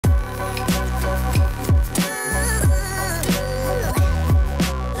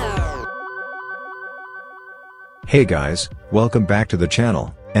Hey guys, welcome back to the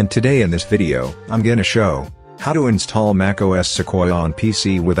channel, and today in this video, I'm gonna show how to install macOS Sequoia on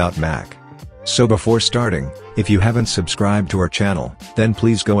PC without Mac. So before starting, if you haven't subscribed to our channel, then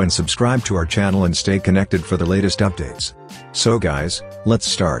please go and subscribe to our channel and stay connected for the latest updates. So guys, let's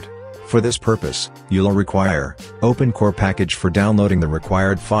start. For this purpose, you'll require Open Core package for downloading the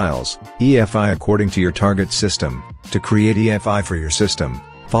required files, EFI according to your target system. To create EFI for your system,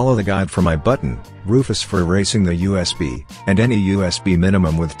 follow the guide from my button, Rufus for erasing the USB, and any USB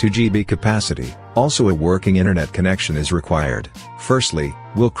minimum with 2 GB capacity. Also a working internet connection is required. Firstly,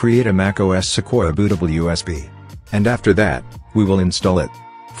 we'll create a macOS Sequoia bootable USB. And after that, we will install it.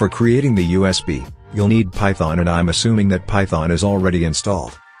 For creating the USB, you'll need Python, and I'm assuming that Python is already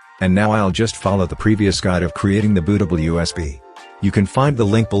installed. And now I'll just follow the previous guide of creating the bootable USB. You can find the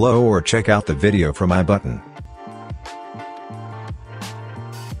link below or check out the video from my button.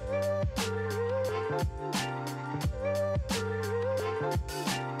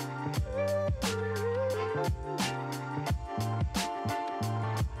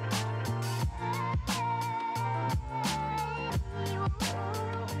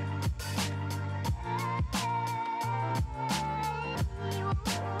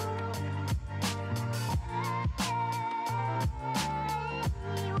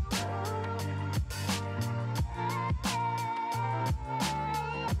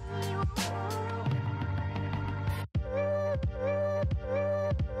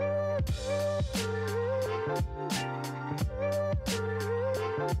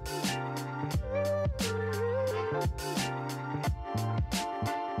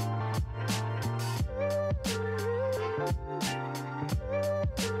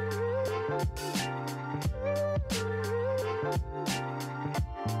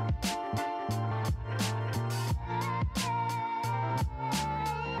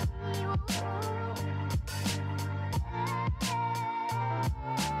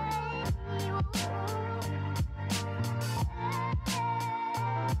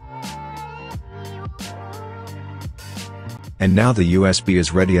 And now the USB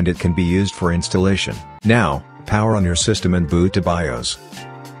is ready and it can be used for installation. Now, power on your system and boot to BIOS.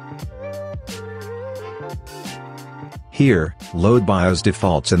 Here, load BIOS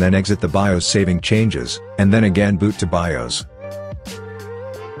defaults and then exit the BIOS saving changes, and then again boot to BIOS.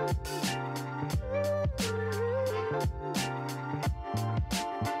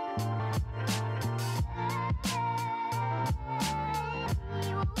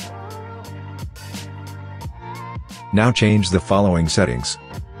 Now change the following settings.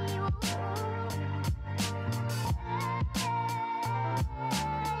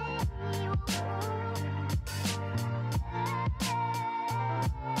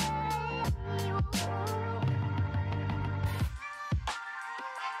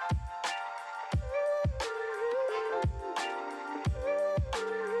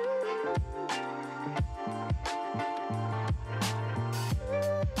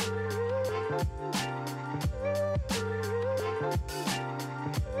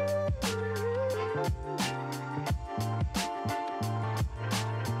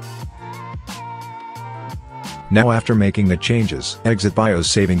 Now after making the changes, exit BIOS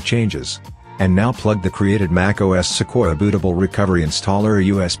saving changes. And now plug the created macOS Sequoia bootable recovery installer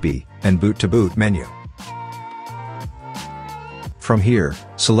USB, and boot to boot menu. From here,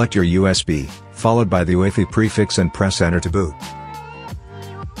 select your USB, followed by the UEFI prefix and press enter to boot.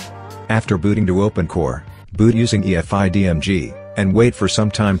 After booting to Open Core, boot using EFI DMG, and wait for some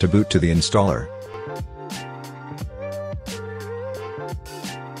time to boot to the installer.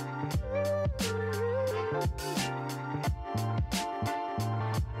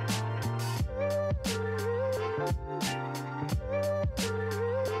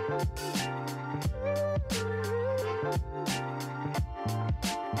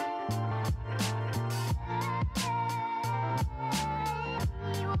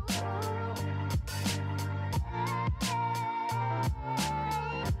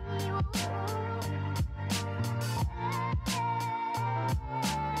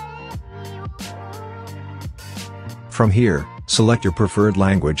 From here, select your preferred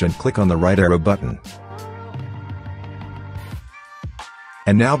language and click on the right arrow button.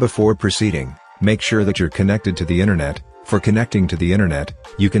 And now before proceeding, make sure that you're connected to the internet. For connecting to the internet,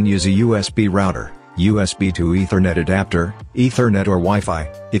 you can use a USB router, USB to Ethernet adapter, Ethernet or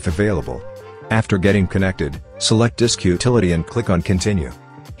Wi-Fi, if available. After getting connected, select Disk Utility and click on Continue.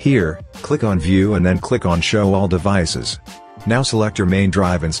 Here, click on View and then click on Show All Devices. Now select your main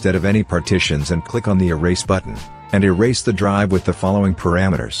drive instead of any partitions and click on the Erase button, and erase the drive with the following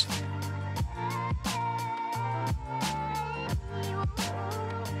parameters.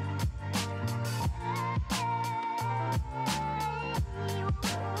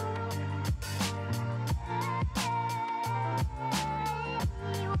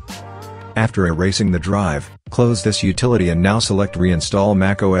 After erasing the drive, close this utility and now select Reinstall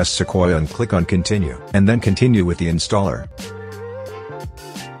macOS Sequoia and click on Continue. And then continue with the installer.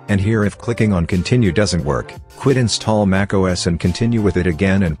 And here if clicking on Continue doesn't work, quit Install macOS and continue with it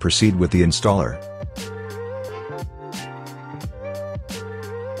again and proceed with the installer.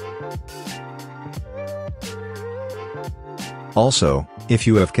 Also, if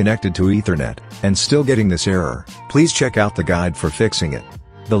you have connected to Ethernet, and still getting this error, please check out the guide for fixing it.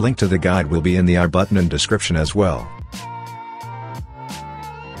 The link to the guide will be in the I button and description as well.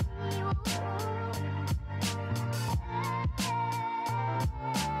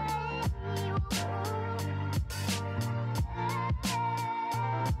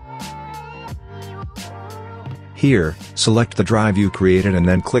 Here, select the drive you created and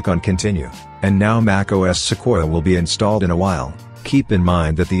then click on Continue. And now macOS Sequoia will be installed in a while. Keep in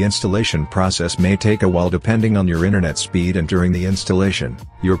mind that the installation process may take a while depending on your internet speed, and during the installation,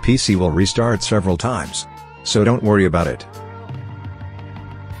 your PC will restart several times. So don't worry about it.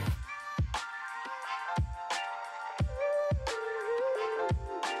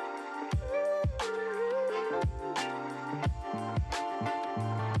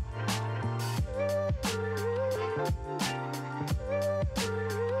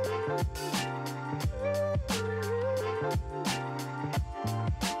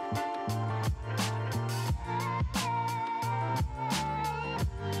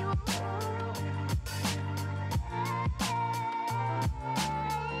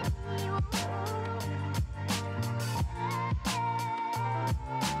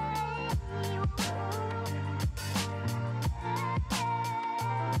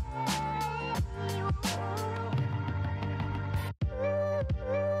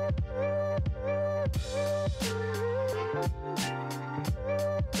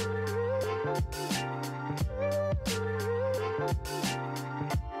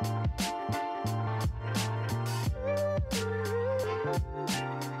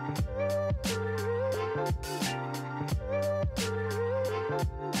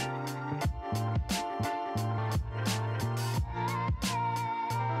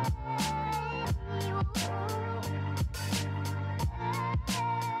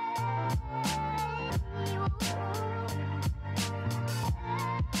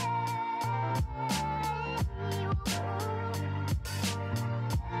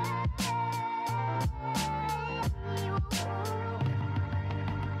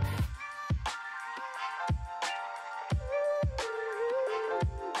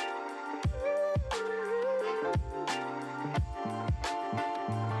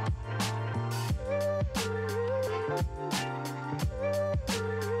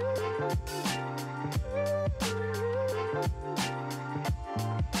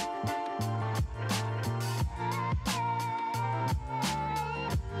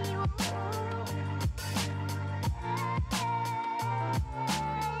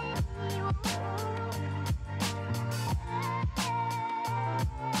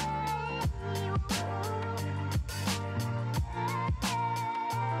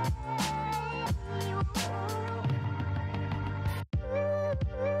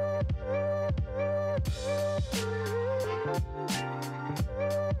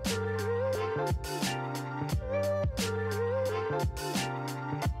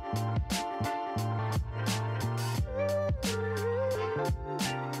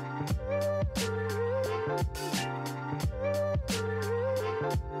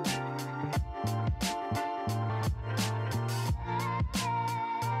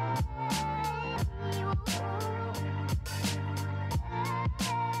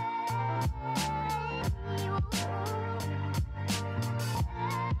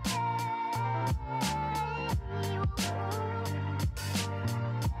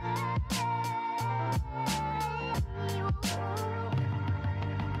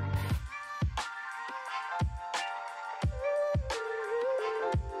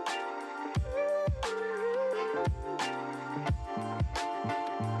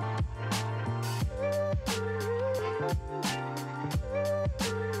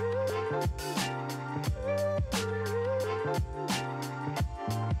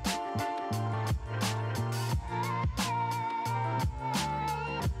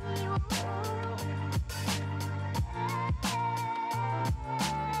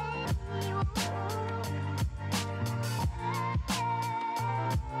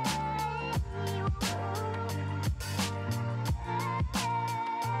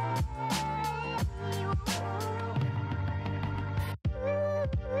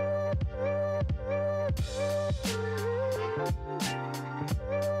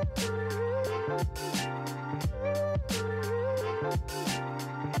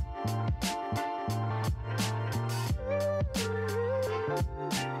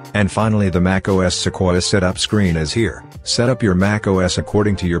 And finally, the macOS Sequoia setup screen is here. Set up your macOS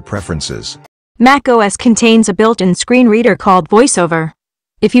according to your preferences. macOS contains a built-in screen reader called VoiceOver.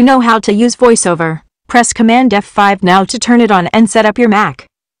 If you know how to use VoiceOver, press Command F5 now to turn it on and set up your Mac.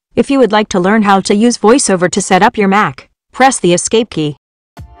 If you would like to learn how to use VoiceOver to set up your Mac, press the Escape key.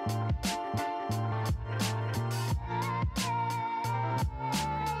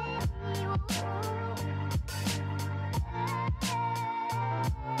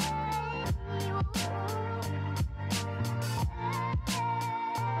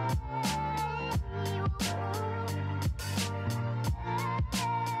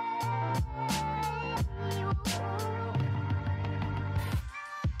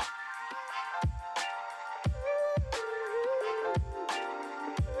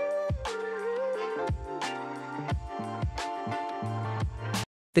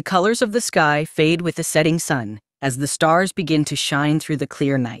 The colors of the sky fade with the setting sun as the stars begin to shine through the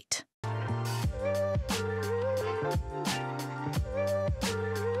clear night.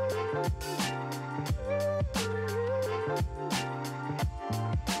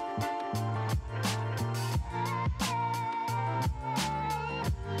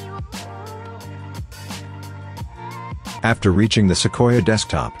 After reaching the Sequoia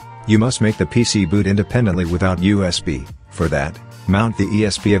desktop, you must make the PC boot independently without USB. For that, mount the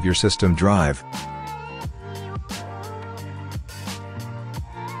ESP of your system drive.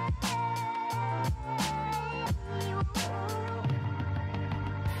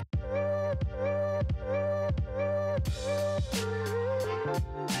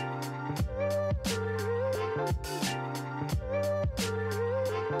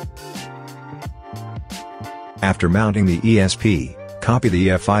 After mounting the ESP, copy the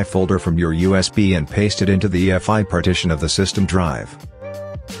EFI folder from your USB and paste it into the EFI partition of the system drive.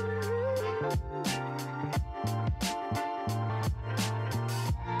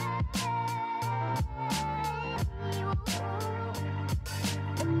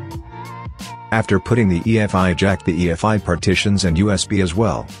 After putting the EFI, eject the EFI partitions and USB as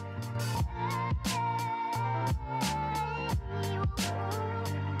well.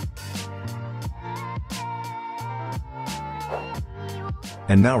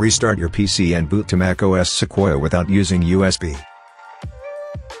 And now restart your PC and boot to macOS Sequoia without using USB.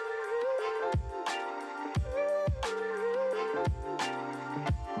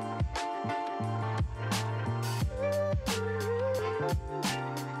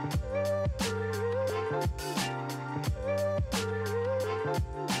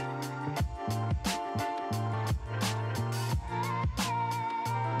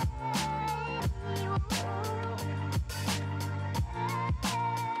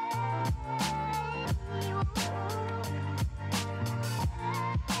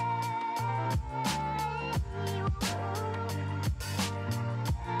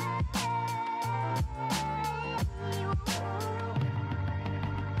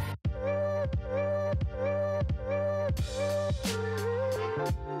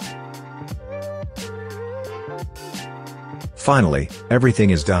 Finally,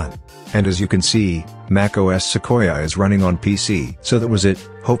 everything is done. And as you can see, macOS Sequoia is running on PC. So that was it.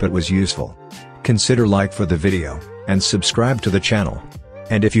 Hope it was useful. Consider like for the video, and subscribe to the channel.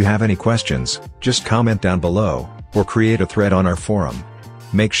 And if you have any questions, just comment down below, or create a thread on our forum.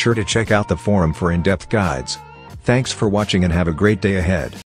 Make sure to check out the forum for in-depth guides. Thanks for watching and have a great day ahead.